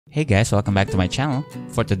Hey guys, welcome back to my channel.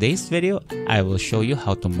 For today's video, I will show you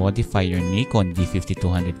how to modify your Nikon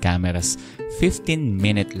D5200 camera's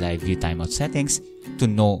 15-minute live view timeout settings to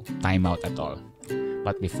no timeout at all.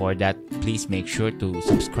 But before that, please make sure to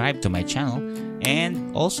subscribe to my channel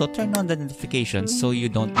and also turn on the notifications so you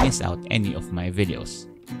don't miss out any of my videos.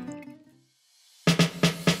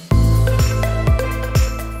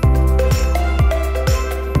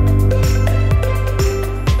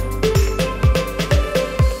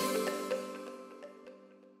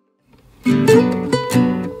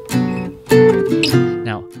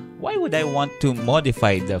 Now, why would I want to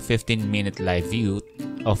modify the 15-minute live view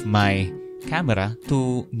of my camera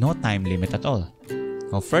to no time limit at all?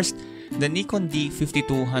 Well, first, the Nikon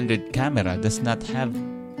D5200 camera does not have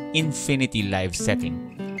infinity live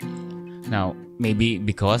setting. Now, maybe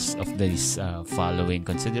because of this following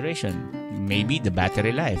consideration. Maybe the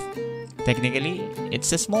battery life. Technically,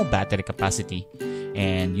 it's a small battery capacity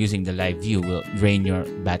and using the live view will drain your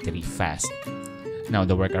battery fast. Now,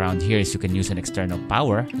 the workaround here is you can use an external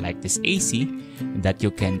power like this AC that you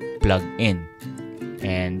can plug in.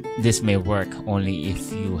 And this may work only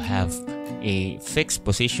if you have a fixed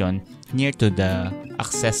position near to the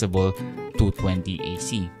accessible 220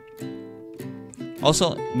 AC.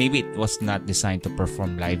 Also, maybe it was not designed to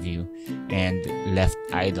perform live view and left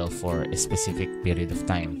idle for a specific period of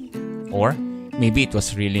time. Or maybe it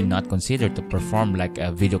was really not considered to perform like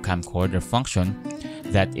a video camcorder function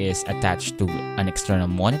that is attached to an external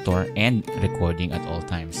monitor and recording at all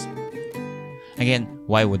times. Again,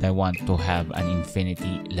 why would I want to have an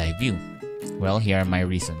infinity live view? Well, here are my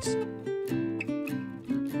reasons.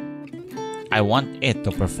 I want it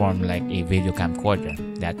to perform like a video camcorder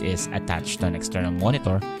that is attached to an external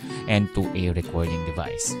monitor and to a recording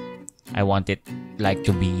device. I want it like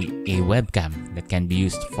to be a webcam that can be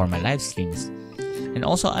used for my live streams. And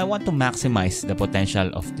also, I want to maximize the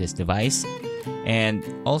potential of this device. And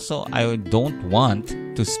also, I don't want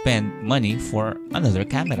to spend money for another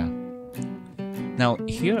camera. Now,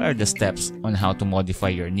 here are the steps on how to modify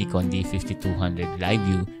your Nikon D5200 Live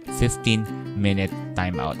View 15-minute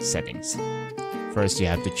timeout settings. First, you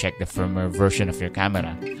have to check the firmware version of your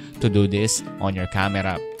camera. To do this, on your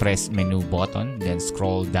camera, press menu button, then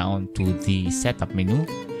scroll down to the setup menu.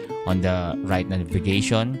 On the right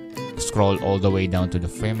navigation, scroll all the way down to the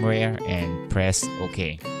firmware and press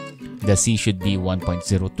OK. The C should be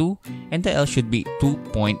 1.02 and the L should be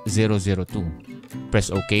 2.002. Press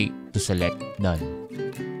OK to select Done.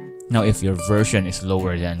 Now, if your version is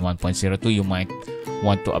lower than 1.02, you might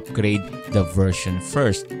want to upgrade the version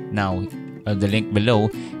first. Now, the link below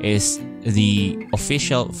is the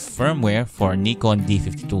official firmware for Nikon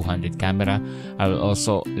D5200 camera. I will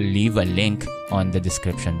also leave a link on the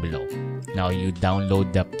description below. Now, you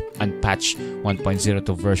download the unpatched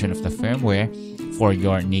 1.02 version of the firmware for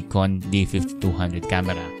your Nikon D5200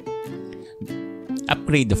 camera.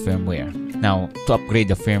 Upgrade the firmware. Now, to upgrade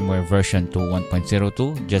the firmware version to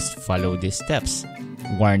 1.02, just follow these steps.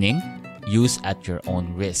 Warning: use at your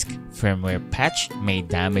own risk. Firmware patch may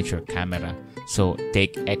damage your camera, so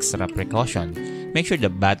take extra precaution. Make sure the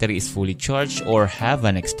battery is fully charged or have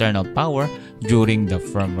an external power during the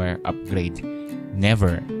firmware upgrade.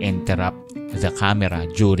 Never interrupt the camera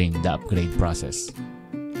during the upgrade process.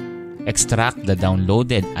 Extract the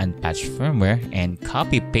downloaded unpatched firmware and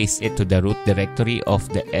copy-paste it to the root directory of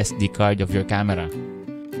the SD card of your camera.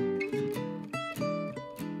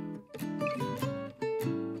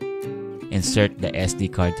 Insert the SD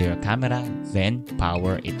card to your camera, then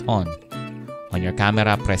power it on. On your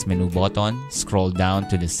camera, press menu button, scroll down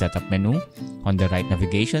to the setup menu. On the right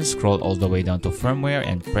navigation, scroll all the way down to firmware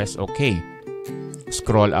and press OK.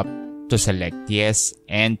 Scroll up to select Yes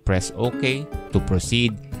and press OK to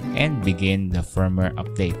proceed and begin the firmware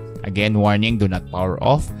update. Again, warning: do not power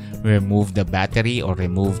off, remove the battery, or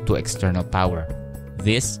remove to external power.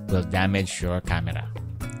 This will damage your camera.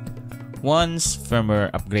 Once firmware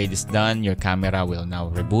upgrade is done, your camera will now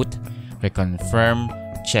reboot. Reconfirm,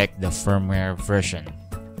 check the firmware version.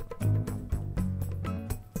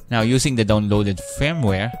 Now, using the downloaded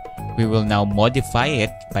firmware, we will now modify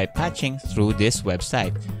it by patching through this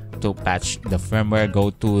website. To patch the firmware,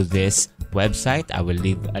 go to this website. I will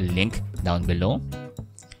leave a link down below.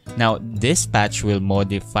 Now, this patch will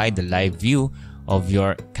modify the live view of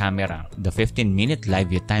your camera. The 15-minute live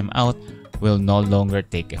view timeout will no longer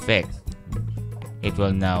take effect. It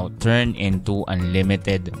will now turn into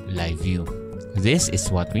unlimited live view. This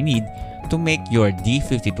is what we need to make your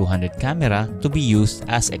D5200 camera to be used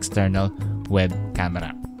as external web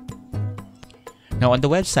camera. Now, on the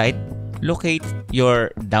website, locate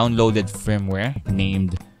your downloaded firmware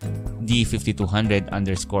named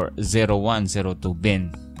D5200_0102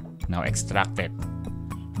 bin. Now extract it.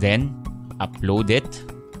 Then upload it.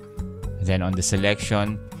 Then on the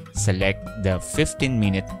selection, select the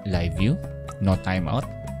 15-minute live view, no timeout.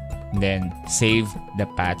 Then save the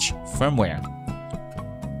patch firmware.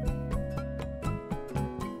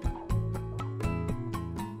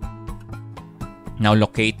 Now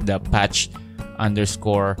locate the patch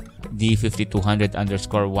underscore D5200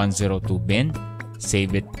 underscore 102 bin.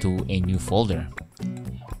 Save it to a new folder.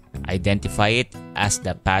 Identify it as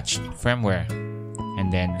the patch firmware.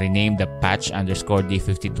 And then rename the patch underscore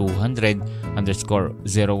D5200 underscore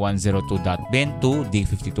 0102.bin to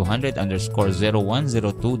D5200 underscore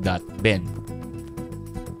 0102.bin.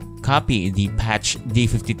 Copy the patch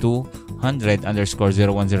D5200 underscore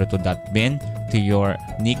 0102.bin to your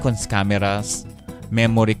Nikon's camera's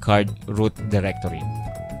memory card root directory.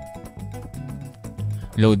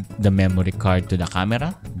 Load the memory card to the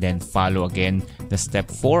camera, then follow again the step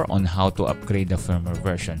 4 on how to upgrade the firmware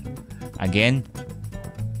version. Again,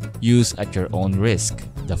 use at your own risk.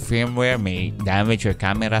 The firmware may damage your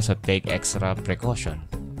camera, so take extra precaution.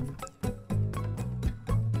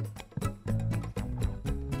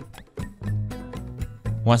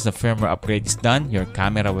 Once the firmware upgrade is done, your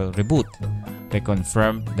camera will reboot.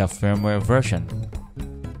 Reconfirm the firmware version.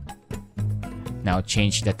 Now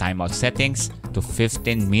change the timeout settings to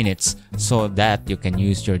 15 minutes so that you can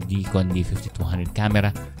use your Nikon D5200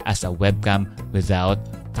 camera as a webcam without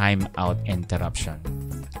timeout interruption.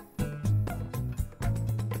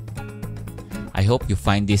 I hope you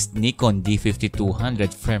find this Nikon D5200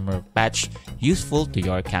 firmware patch useful to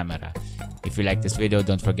your camera. If you like this video,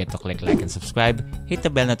 don't forget to click like and subscribe. Hit the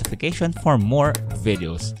bell notification for more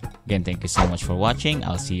videos. Again, thank you so much for watching.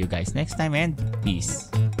 I'll see you guys next time and peace.